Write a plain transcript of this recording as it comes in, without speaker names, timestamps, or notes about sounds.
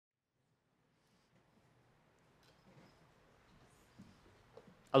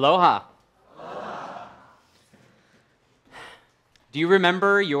Aloha. Do you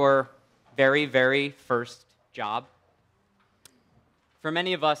remember your very, very first job? For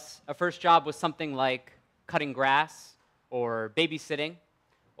many of us, a first job was something like cutting grass or babysitting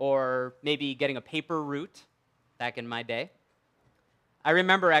or maybe getting a paper route back in my day. I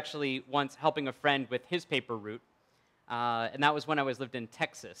remember actually once helping a friend with his paper route, and that was when I lived in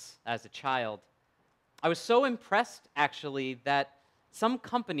Texas as a child. I was so impressed, actually, that some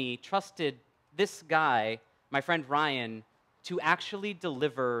company trusted this guy, my friend Ryan, to actually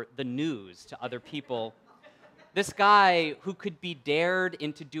deliver the news to other people. This guy who could be dared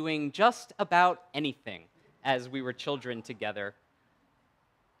into doing just about anything as we were children together.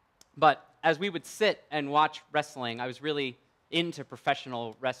 But as we would sit and watch wrestling, I was really into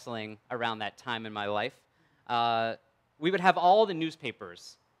professional wrestling around that time in my life. We would have all the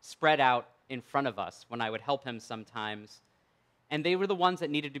newspapers spread out in front of us when I would help him sometimes, and they were the ones that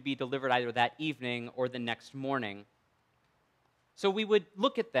needed to be delivered either that evening or the next morning. So we would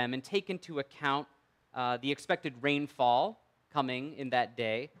look at them and take into account the expected rainfall coming in that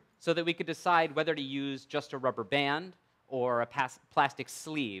day so that we could decide whether to use just a rubber band or a plastic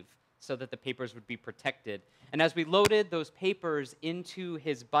sleeve so that the papers would be protected. And as we loaded those papers into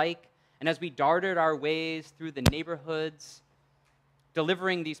his bike, and as we darted our ways through the neighborhoods,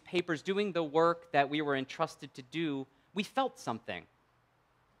 delivering these papers, doing the work that we were entrusted to do, we felt something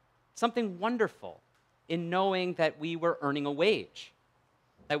wonderful in knowing that we were earning a wage,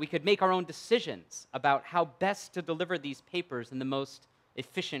 that we could make our own decisions about how best to deliver these papers in the most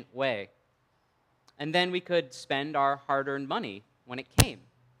efficient way. And then we could spend our hard-earned money when it came.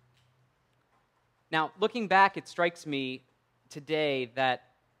 Now, looking back, it strikes me today that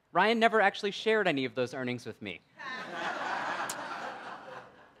Ryan never actually shared any of those earnings with me.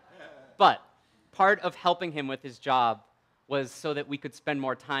 But part of helping him with his job was so that we could spend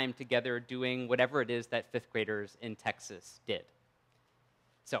more time together doing whatever it is that fifth graders in Texas did.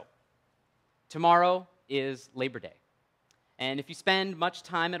 So, tomorrow is Labor Day. And if you spend much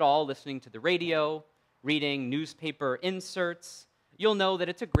time at all listening to the radio, reading newspaper inserts, you'll know that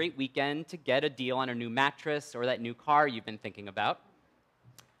it's a great weekend to get a deal on a new mattress or that new car you've been thinking about.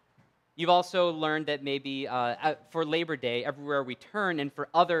 You've also learned that maybe for Labor Day, everywhere we turn, and for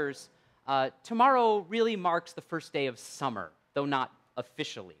others, tomorrow really marks the first day of summer, though not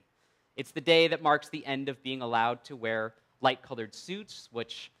officially. It's the day that marks the end of being allowed to wear light-colored suits,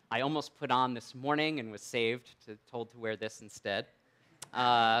 which I almost put on this morning and was told to wear this instead.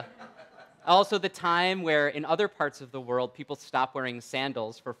 Also the time where in other parts of the world, people stop wearing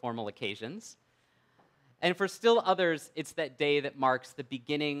sandals for formal occasions. And for still others, it's that day that marks the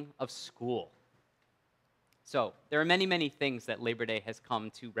beginning of school. So there are many, many things that Labor Day has come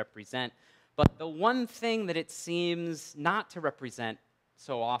to represent, but the one thing that it seems not to represent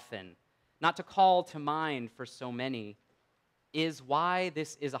so often, not to call to mind for so many, is why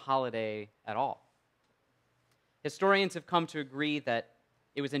this is a holiday at all. Historians have come to agree that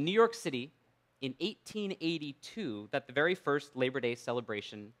it was in New York City in 1882 that the very first Labor Day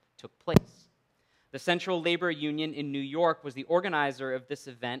celebration took place. The Central Labor Union in New York was the organizer of this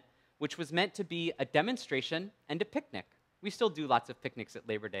event, which was meant to be a demonstration and a picnic. We still do lots of picnics at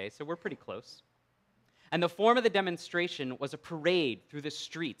Labor Day, so we're pretty close. And the form of the demonstration was a parade through the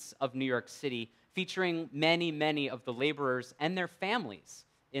streets of New York City, featuring many, many of the laborers and their families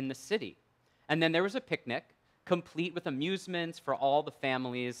in the city. And then there was a picnic, complete with amusements for all the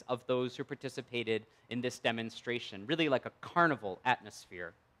families of those who participated in this demonstration, really like a carnival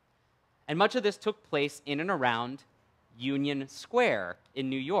atmosphere. And much of this took place in and around Union Square in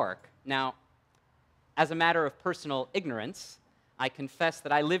New York. Now, as a matter of personal ignorance, I confess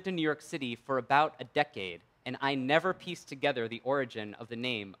that I lived in New York City for about a decade, and I never pieced together the origin of the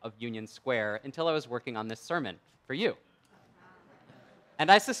name of Union Square until I was working on this sermon for you.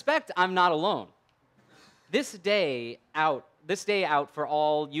 And I suspect I'm not alone. This day out for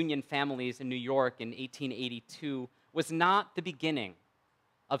all Union families in New York in 1882 was not the beginning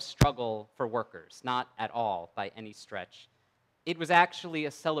of struggle for workers, not at all by any stretch. It was actually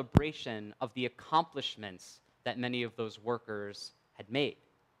a celebration of the accomplishments that many of those workers had made.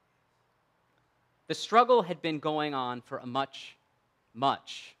 The struggle had been going on for a much,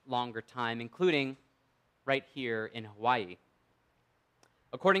 much longer time, including right here in Hawaii.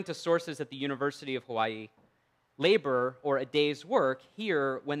 According to sources at the University of Hawaii, labor, or a day's work,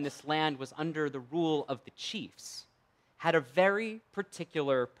 here when this land was under the rule of the chiefs, had a very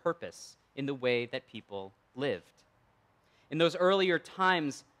particular purpose in the way that people lived. In those earlier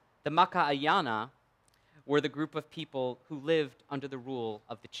times, the Maka'ayana were the group of people who lived under the rule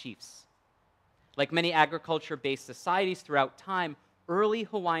of the chiefs. Like many agriculture-based societies throughout time, early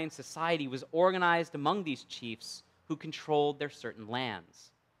Hawaiian society was organized among these chiefs who controlled their certain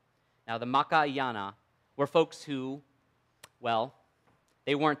lands. Now, the Maka'aiana were folks who, well,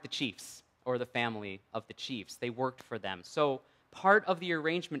 they weren't the chiefs or the family of the chiefs. They worked for them. So part of the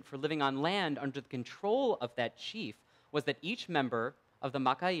arrangement for living on land under the control of that chief was that each member of the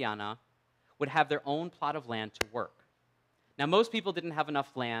Maka'aiana would have their own plot of land to work. Now, most people didn't have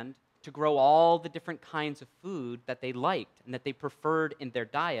enough land to grow all the different kinds of food that they liked and that they preferred in their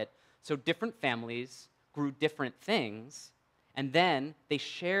diet, so different families grew different things, and then they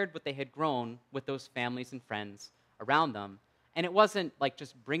shared what they had grown with those families and friends around them. And it wasn't like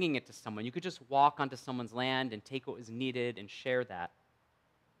just bringing it to someone. You could just walk onto someone's land and take what was needed and share that.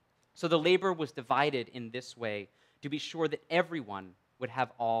 So the labor was divided in this way to be sure that everyone would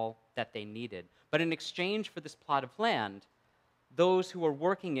have all that they needed. But in exchange for this plot of land, those who were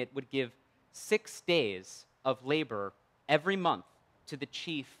working it would give 6 days of labor every month to the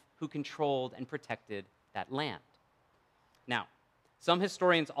chief who controlled and protected that land. Now, some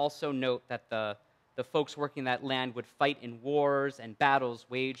historians also note that the folks working that land would fight in wars and battles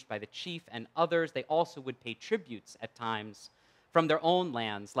waged by the chief, and others, they also would pay tributes at times from their own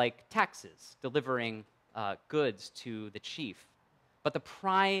lands, like taxes, delivering goods to the chief. But the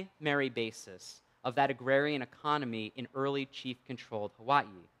primary basis of that agrarian economy in early chief-controlled Hawaii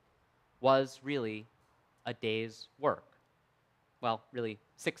was really a day's work. Well, really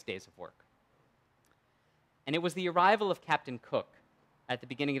 6 days of work. And it was the arrival of Captain Cook at the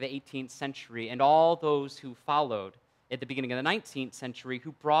beginning of the 18th century and all those who followed at the beginning of the 19th century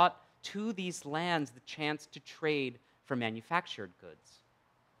who brought to these lands the chance to trade for manufactured goods.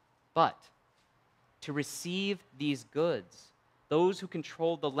 But to receive these goods, those who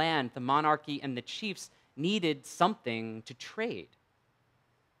controlled the land, the monarchy, and the chiefs needed something to trade.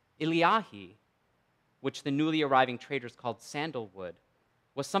 Iliahi, which the newly arriving traders called sandalwood,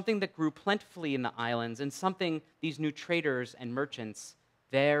 was something that grew plentifully in the islands and something these new traders and merchants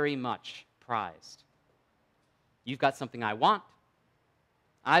very much prized. You've got something I want,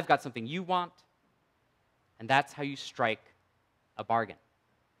 I've got something you want, and that's how you strike a bargain.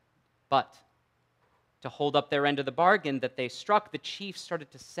 But to hold up their end of the bargain that they struck, the chiefs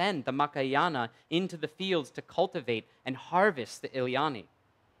started to send the Maka'aiana into the fields to cultivate and harvest the Iliani.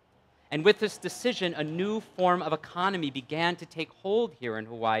 And with this decision, a new form of economy began to take hold here in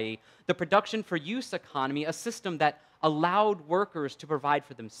Hawaii, the production for use economy, a system that allowed workers to provide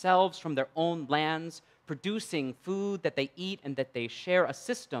for themselves from their own lands, producing food that they eat and that they share, a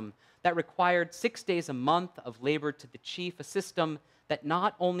system that required 6 days a month of labor to the chief, a system that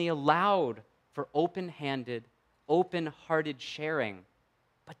not only allowed for open-handed, open-hearted sharing,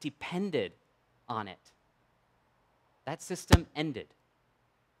 but depended on it. That system ended,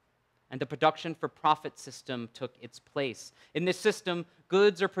 and the production for profit system took its place. In this system,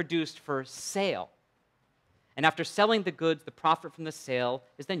 goods are produced for sale. And after selling the goods, the profit from the sale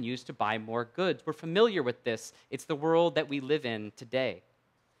is then used to buy more goods. We're familiar with this. It's the world that we live in today.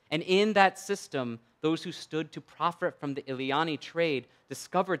 And in that system, those who stood to profit from the Iliani trade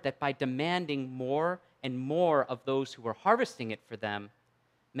discovered that by demanding more and more of those who were harvesting it for them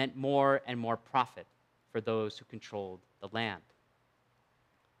meant more and more profit for those who controlled the land.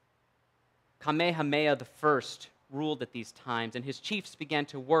 Kamehameha I ruled at these times, and his chiefs began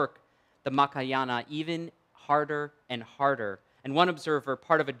to work the Maka'aiana even harder and harder. And one observer,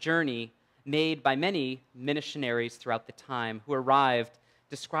 part of a journey made by many missionaries throughout the time who arrived,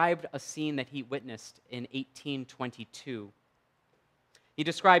 described a scene that he witnessed in 1822. He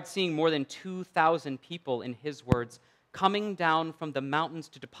described seeing more than 2,000 people, in his words, coming down from the mountains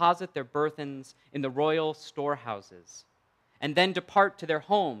to deposit their burthens in the royal storehouses, and then depart to their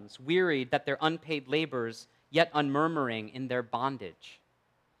homes, wearied that their unpaid labors, yet unmurmuring in their bondage.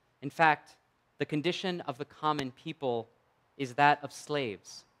 In fact, the condition of the common people is that of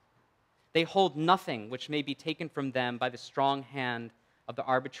slaves. They hold nothing which may be taken from them by the strong hand of the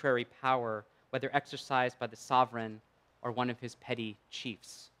arbitrary power, whether exercised by the sovereign or one of his petty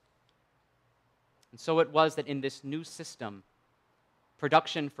chiefs. And so it was that in this new system,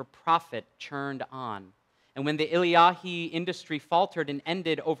 production for profit churned on. And when the Iliahi industry faltered and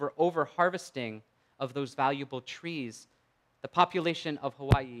ended over harvesting of those valuable trees, the population of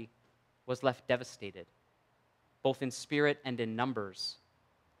Hawaii was left devastated, both in spirit and in numbers.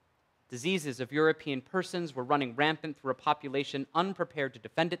 Diseases of European persons were running rampant through a population unprepared to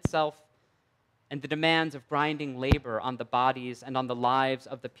defend itself, and the demands of grinding labor on the bodies and on the lives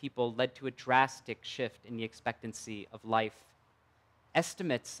of the people led to a drastic shift in the expectancy of life.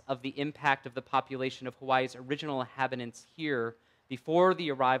 Estimates of the impact of the population of Hawaii's original inhabitants here before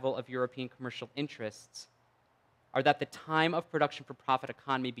the arrival of European commercial interests are that the time of production for profit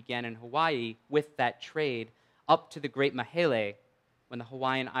economy began in Hawaii with that trade up to the Great Mahele, when the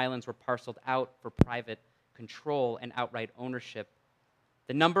Hawaiian Islands were parceled out for private control and outright ownership.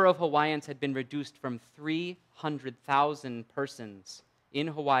 The number of Hawaiians had been reduced from 300,000 persons in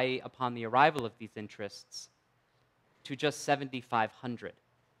Hawaii upon the arrival of these interests to just 7,500.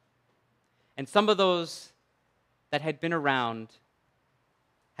 And some of those that had been around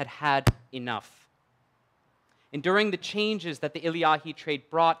had had enough. Enduring the changes that the Iliahi trade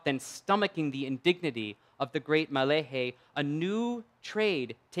brought, then stomaching the indignity of the Great Malehe, a new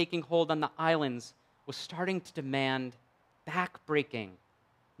trade taking hold on the islands was starting to demand back-breaking,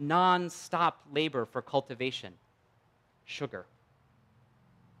 non-stop labor for cultivation, sugar.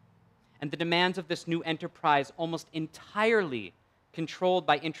 And the demands of this new enterprise, almost entirely controlled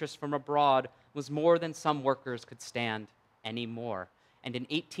by interests from abroad, was more than some workers could stand anymore. And in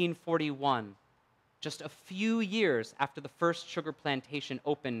 1841, just a few years after the first sugar plantation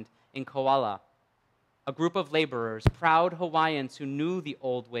opened in Koala, a group of laborers, proud Hawaiians who knew the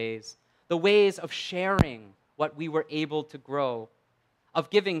old ways, the ways of sharing what we were able to grow, of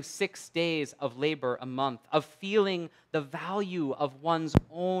giving 6 days of labor a month, of feeling the value of one's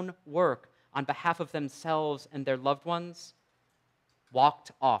own work on behalf of themselves and their loved ones,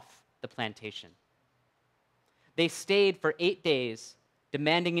 walked off the plantation. They stayed for 8 days,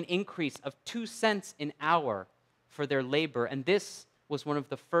 demanding an increase of 2 cents an hour for their labor, and this was one of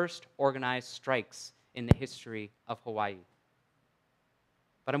the first organized strikes in the history of Hawaii.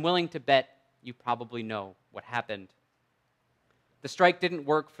 But I'm willing to bet you probably know what happened. The strike didn't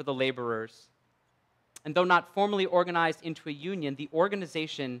work for the laborers, and though not formally organized into a union, the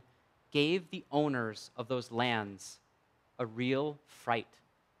organization gave the owners of those lands a real fright.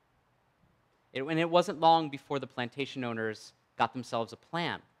 And it wasn't long before the plantation owners got themselves a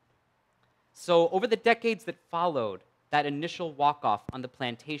plan. So over the decades that followed that initial walk-off on the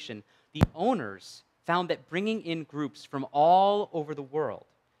plantation, the owners found that bringing in groups from all over the world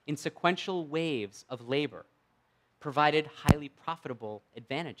in sequential waves of labor provided highly profitable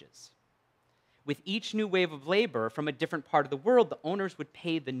advantages. With each new wave of labor from a different part of the world, the owners would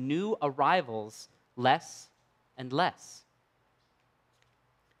pay the new arrivals less and less.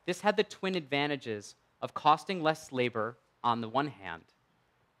 This had the twin advantages of costing less labor on the one hand,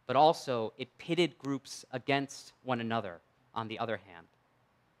 but also it pitted groups against one another on the other hand.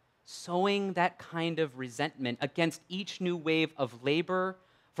 Sowing that kind of resentment against each new wave of labor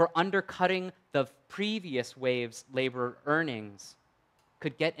for undercutting the previous wave's labor earnings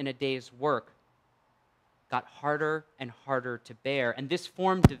could get in a day's work got harder and harder to bear, and this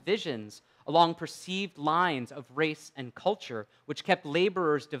formed divisions along perceived lines of race and culture, which kept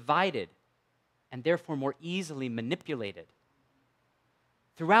laborers divided and therefore more easily manipulated.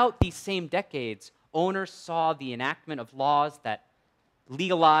 Throughout these same decades, owners saw the enactment of laws that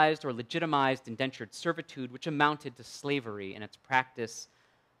legalized or legitimized indentured servitude, which amounted to slavery in its practice.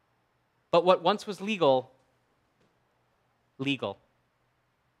 But what once was legal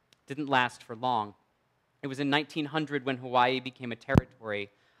didn't last for long. It was in 1900 when Hawaii became a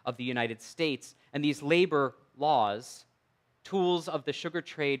territory of the United States, and these labor laws, tools of the sugar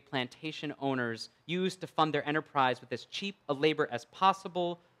trade plantation owners used to fund their enterprise with as cheap a labor as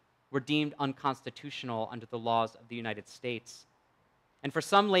possible, were deemed unconstitutional under the laws of the United States. And for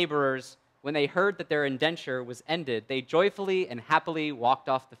some laborers, when they heard that their indenture was ended, they joyfully and happily walked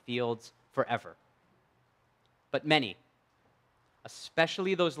off the fields forever. But many,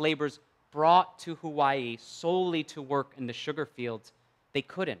 especially those laborers brought to Hawaii solely to work in the sugar fields, they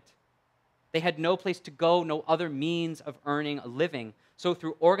couldn't. They had no place to go, no other means of earning a living. So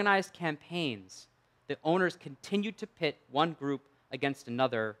through organized campaigns, the owners continued to pit one group against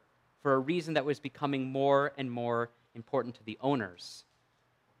another for a reason that was becoming more and more important to the owners: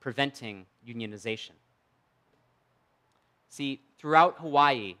 preventing unionization. See, throughout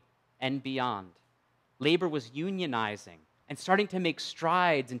Hawaii and beyond, labor was unionizing and starting to make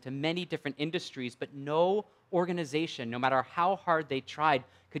strides into many different industries, but no organization, no matter how hard they tried,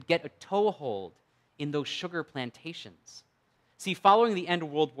 could get a toehold in those sugar plantations. See, following the end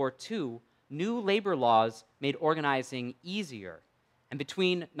of World War II, new labor laws made organizing easier. And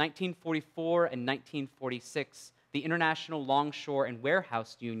between 1944 and 1946, the International Longshore and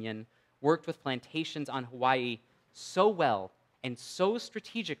Warehouse Union worked with plantations on Hawaii so well and so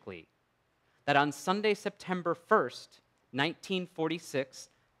strategically that on Sunday, September 1st, 1946,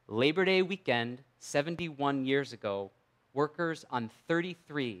 Labor Day weekend, 71 years ago, workers on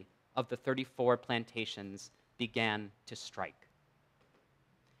 33 of the 34 plantations began to strike.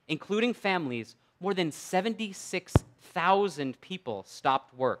 Including families, more than 76,000 people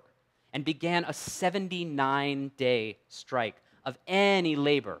stopped work, and began a 79-day strike of any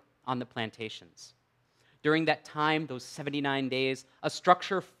labor on the plantations. During that time, those 79 days, a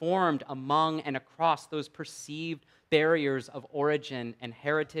structure formed among and across those perceived barriers of origin and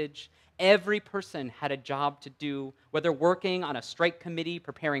heritage. Every person had a job to do, whether working on a strike committee,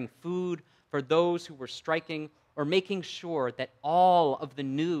 preparing food for those who were striking, or making sure that all of the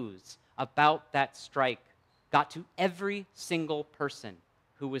news about that strike got to every single person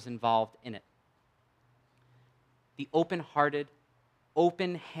who was involved in it. The open-hearted,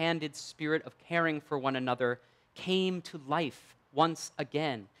 open-handed spirit of caring for one another came to life once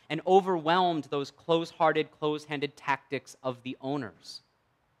again and overwhelmed those close-hearted, close-handed tactics of the owners.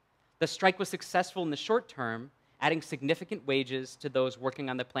 The strike was successful in the short term, adding significant wages to those working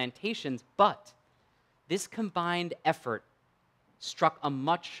on the plantations, but this combined effort struck a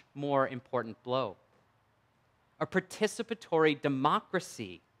much more important blow. A participatory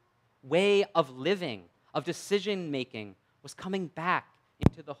democracy, way of living, of decision-making, was coming back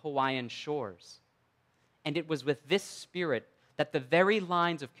into the Hawaiian shores. And it was with this spirit that the very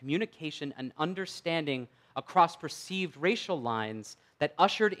lines of communication and understanding across perceived racial lines that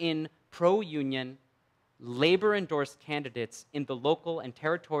ushered in pro-union, labor-endorsed candidates in the local and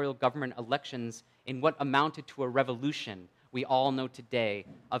territorial government elections in what amounted to a revolution we all know today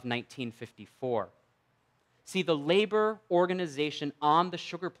of 1954. See, the labor organization on the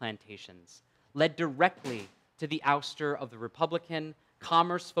sugar plantations led directly to the ouster of the Republican,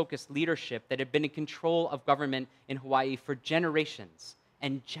 commerce-focused leadership that had been in control of government in Hawaii for generations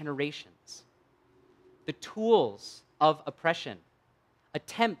and generations. The tools of oppression,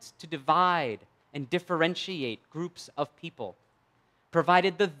 attempts to divide and differentiate groups of people,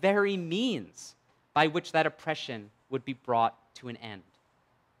 provided the very means by which that oppression would be brought to an end.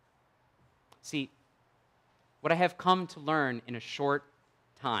 See, what I have come to learn in a short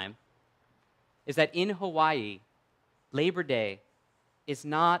time is that in Hawaii, Labor Day is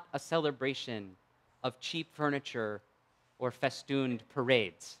not a celebration of cheap furniture or festooned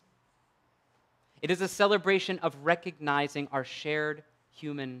parades. It is a celebration of recognizing our shared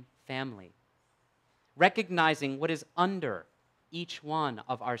human family, recognizing what is under each one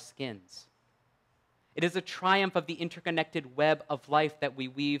of our skins. It is a triumph of the interconnected web of life that we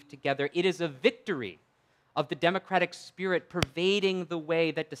weave together. It is a victory of the democratic spirit pervading the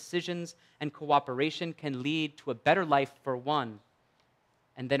way that decisions and cooperation can lead to a better life for one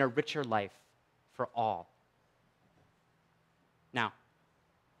and then a richer life for all. Now,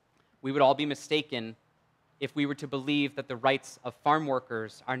 we would all be mistaken if we were to believe that the rights of farm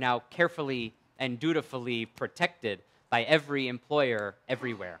workers are now carefully and dutifully protected by every employer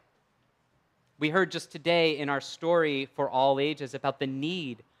everywhere. We heard just today in our story for all ages about the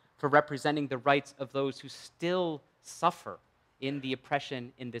need for representing the rights of those who still suffer in the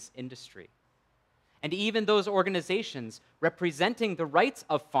oppression in this industry. And even those organizations representing the rights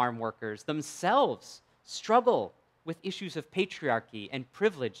of farm workers themselves struggle with issues of patriarchy and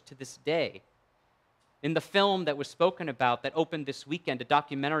privilege to this day. In the film that was spoken about that opened this weekend, a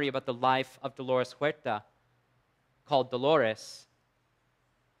documentary about the life of Dolores Huerta called Dolores,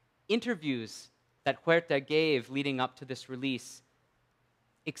 interviews that Huerta gave leading up to this release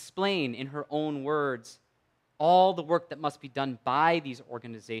explain in her own words all the work that must be done by these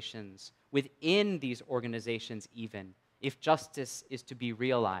organizations, within these organizations even, if justice is to be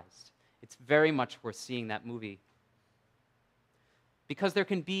realized. It's very much worth seeing that movie. Because there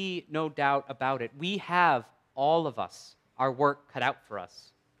can be no doubt about it, we have, all of us, our work cut out for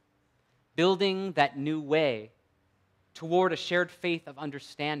us. Building that new way toward a shared faith of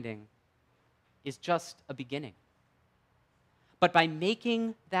understanding is just a beginning. But by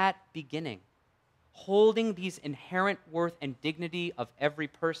making that beginning, holding these inherent worth and dignity of every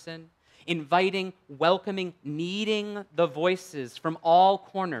person, inviting, welcoming, needing the voices from all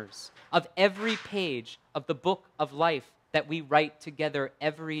corners of every page of the book of life that we write together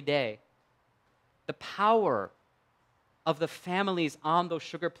every day, the power of the families on those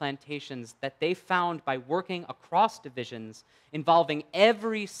sugar plantations that they found by working across divisions involving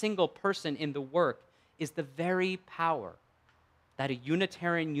every single person in the work is the very power that a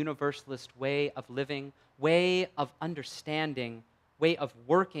Unitarian Universalist way of living, way of understanding, way of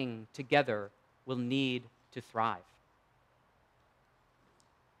working together will need to thrive.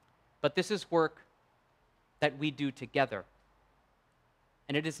 But this is work that we do together.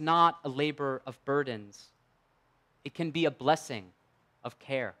 And it is not a labor of burdens. It can be a blessing of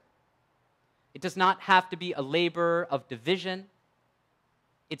care. It does not have to be a labor of division.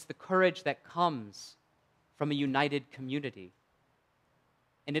 It's the courage that comes from a united community.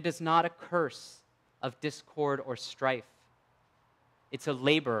 And it is not a curse of discord or strife. It's a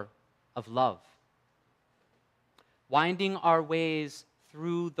labor of love. Winding our ways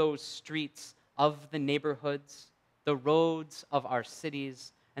through those streets of the neighborhoods, the roads of our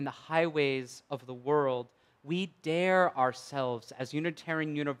cities, and the highways of the world, we dare ourselves as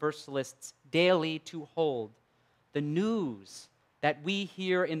Unitarian Universalists daily to hold the news that we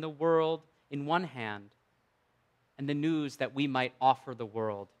hear in the world in one hand and the news that we might offer the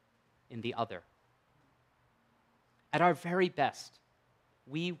world in the other. At our very best,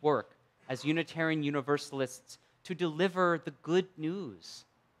 we work as Unitarian Universalists to deliver the good news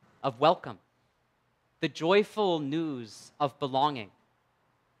of welcome, the joyful news of belonging,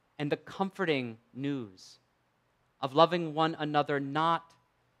 and the comforting news of loving one another not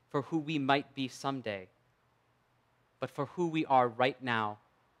for who we might be someday, but for who we are right now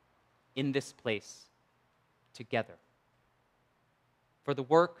in this place together. For the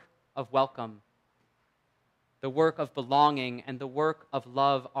work of welcome, the work of belonging, and the work of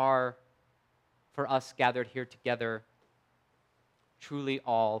love are, for us gathered here together, truly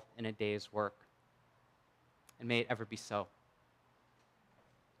all in a day's work. And may it ever be so.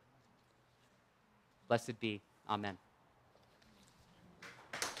 Blessed be. Amen.